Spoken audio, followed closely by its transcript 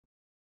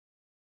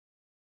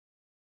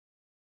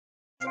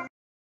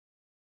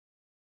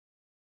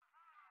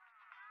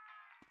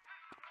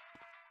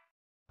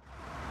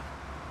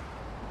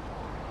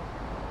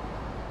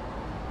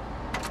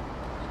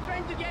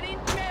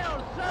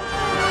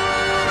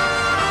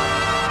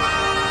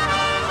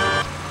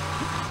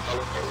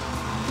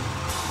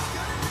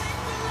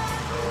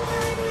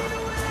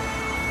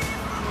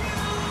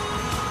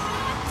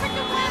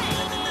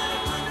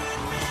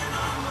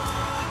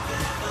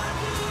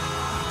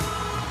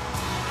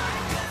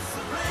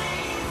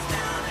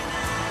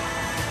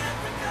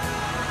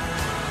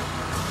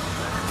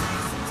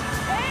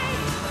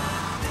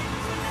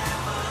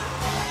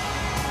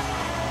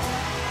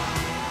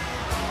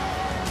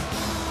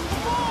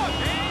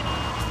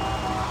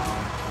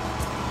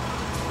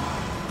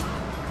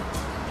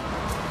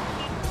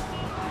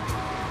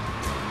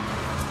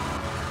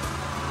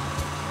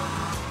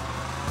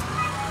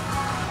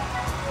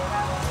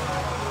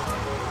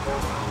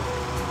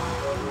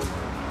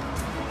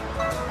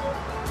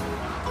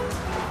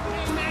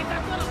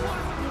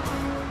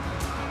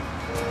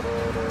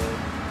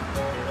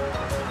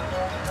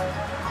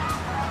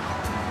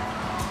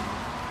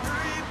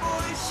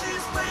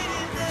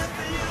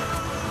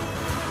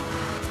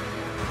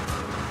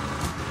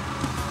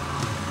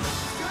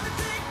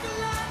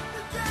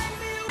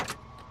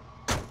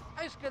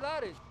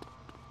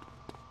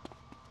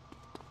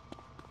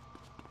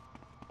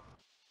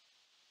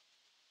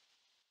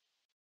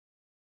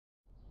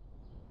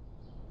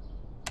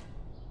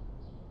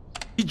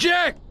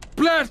Jack!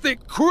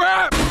 Plastic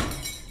crap!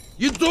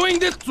 You doing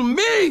this to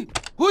me?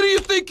 Who do you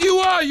think you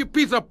are, you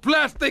piece of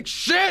plastic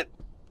shit?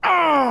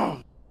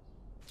 Oh!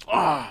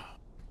 Oh!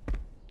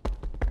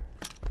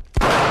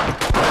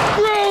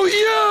 Bro,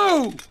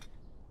 you!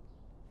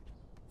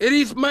 It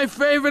is my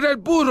favorite El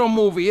Burro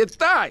movie. It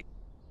died.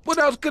 What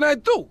else can I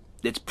do?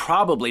 It's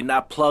probably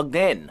not plugged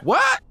in.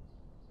 What?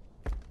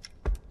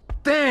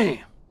 Damn.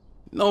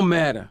 No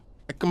matter.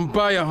 I can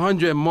buy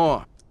 100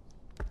 more.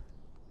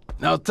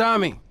 Now,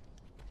 Tommy.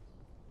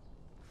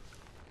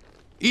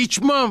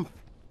 Each month,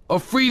 a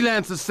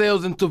freelancer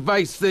sails into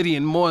Vice City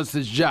and moors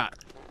his yacht.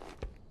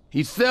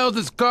 He sells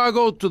his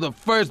cargo to the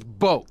first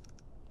boat.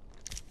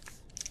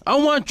 I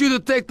want you to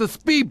take the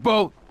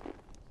speedboat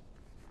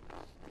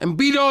and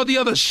beat all the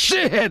other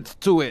shitheads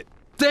to it.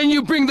 Then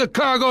you bring the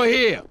cargo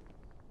here.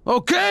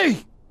 Okay?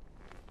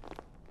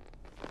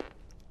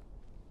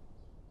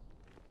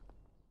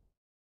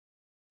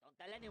 Don't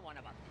tell anyone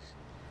about this.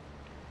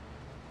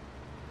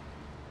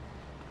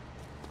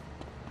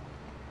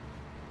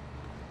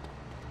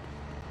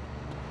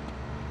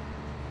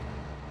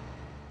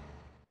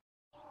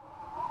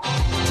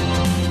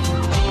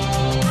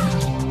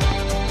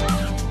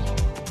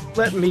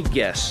 Let me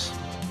guess.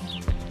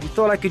 You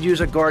thought I could use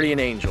a guardian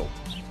angel.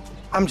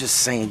 I'm just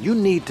saying, you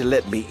need to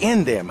let me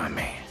in there, my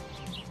man.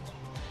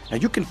 Now,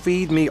 you can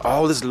feed me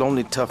all this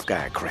lonely tough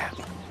guy crap,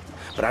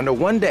 but I know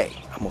one day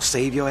I'm gonna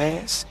save your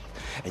ass,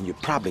 and you're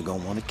probably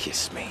gonna want to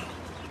kiss me.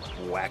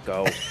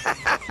 Wacko.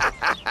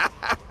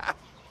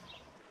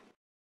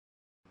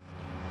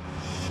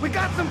 We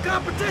got some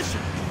competition.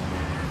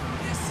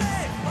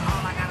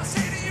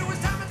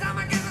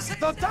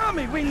 So,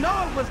 Tommy, we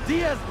know it was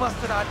Diaz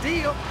busted our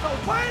deal, so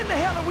why in the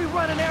hell are we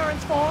running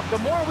errands for him? The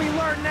more we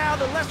learn now,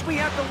 the less we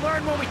have to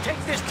learn when we take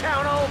this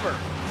town over.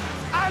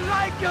 I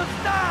like your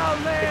style,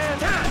 man.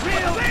 It's time.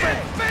 Real Put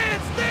the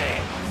fans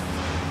stand.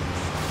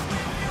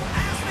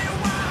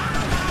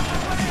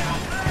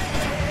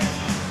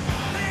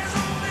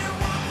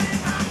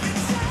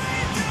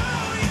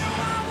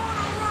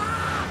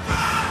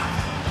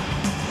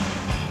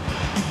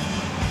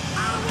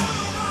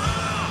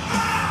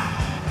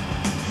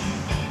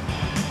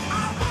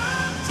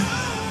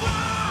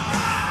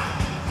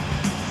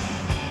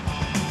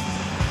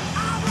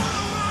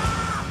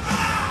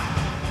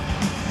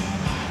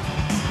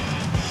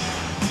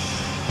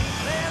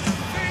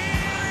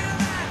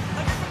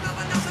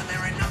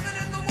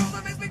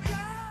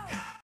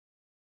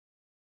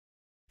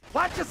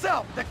 Watch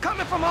yourself. They're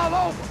coming from all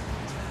over.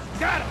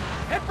 Got him.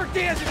 Head for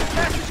Diaz as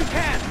fast as you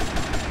can.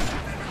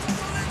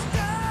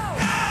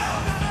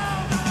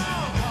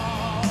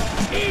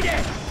 Eat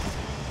it!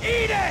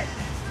 Eat it!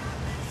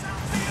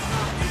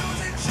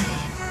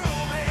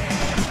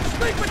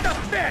 Sleep with the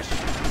fish!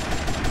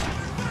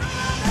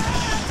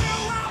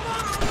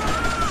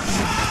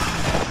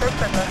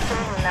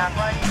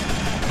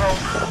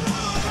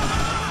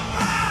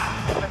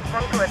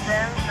 Respond to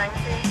advance 19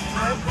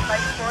 West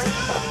Light Point.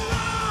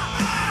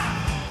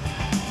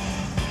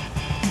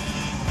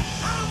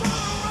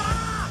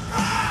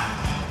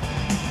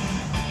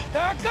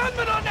 There are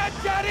gunmen on that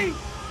jetty!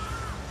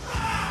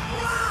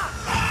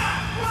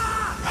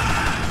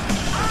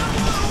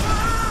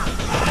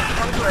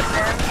 Respond to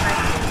advance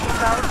 19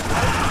 South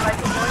West Light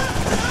Point.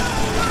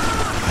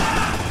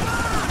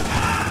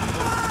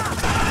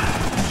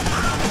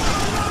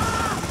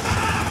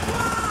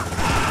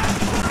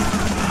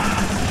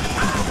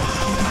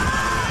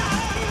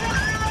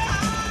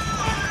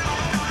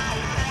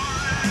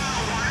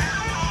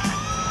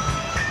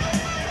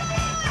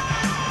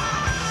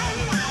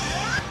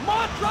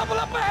 Trouble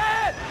up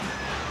ahead!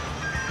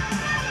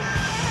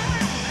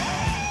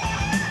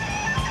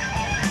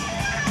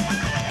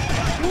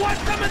 You want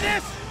some of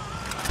this?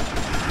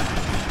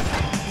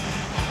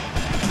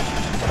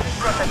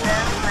 From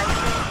advance 19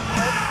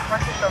 West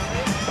Washington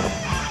Beach.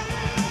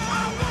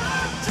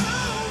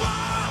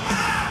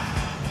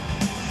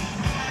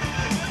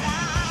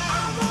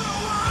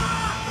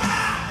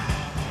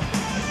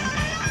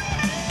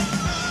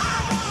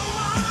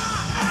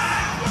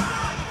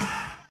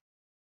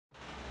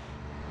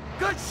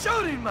 Good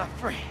shooting, my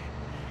friend.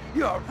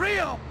 You're a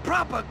real,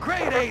 proper,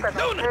 grade-A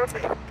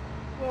lunatic.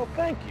 Well,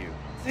 thank you.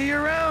 See you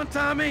around,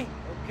 Tommy.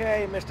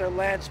 Okay, Mr.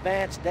 Lance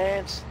Vance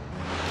Dance.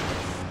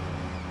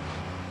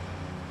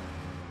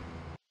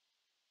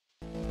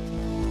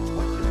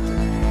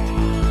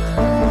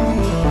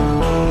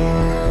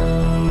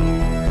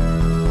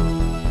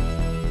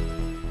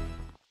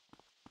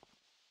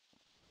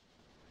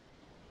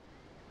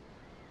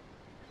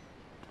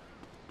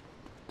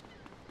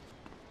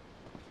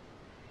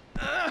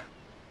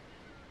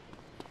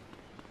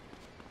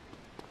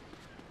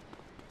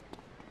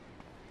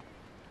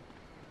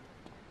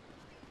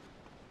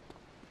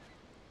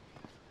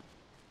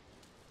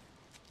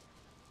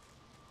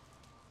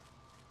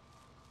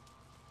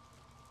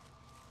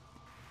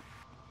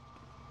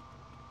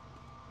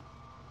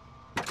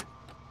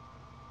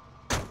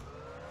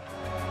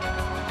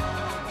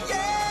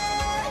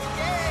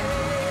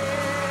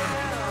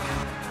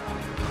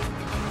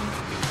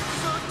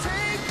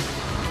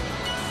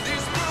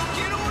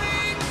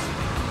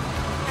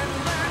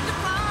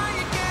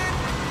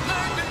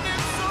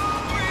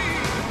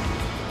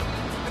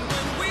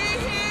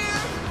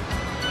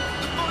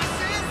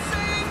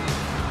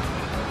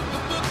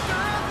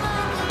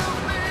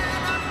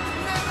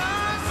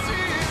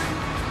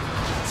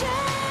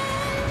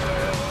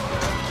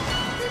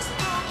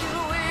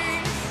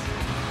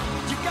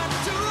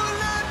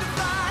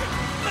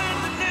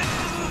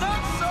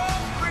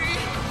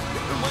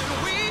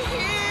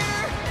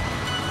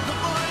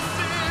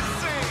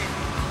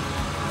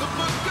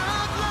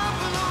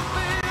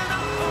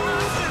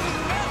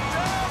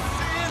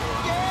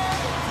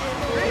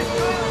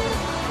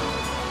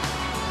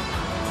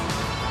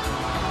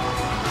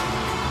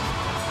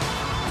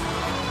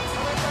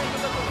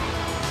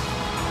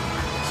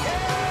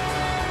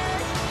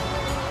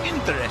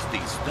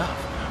 Interesting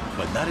stuff,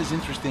 but not as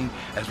interesting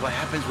as what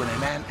happens when a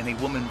man and a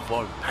woman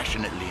fall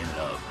passionately in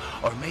love.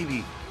 Or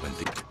maybe when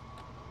the...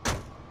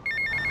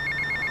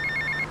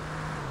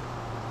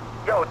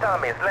 Yo,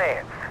 Tommy, it's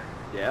Lance.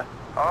 Yeah?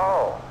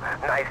 Oh,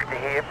 nice to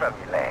hear from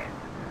you, Lance.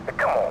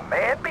 Come on,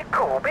 man. Be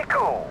cool, be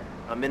cool.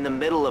 I'm in the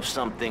middle of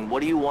something.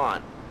 What do you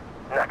want?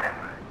 Nothing.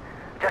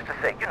 Just to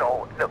say,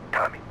 look,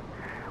 Tommy,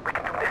 we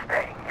can do this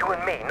thing. You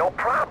and me, no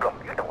problem.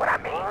 You know what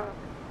I mean?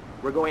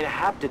 We're going to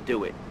have to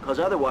do it, because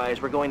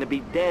otherwise we're going to be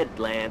dead,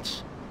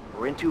 Lance.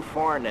 We're in too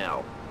far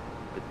now.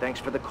 But thanks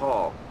for the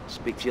call.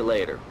 Speak to you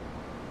later.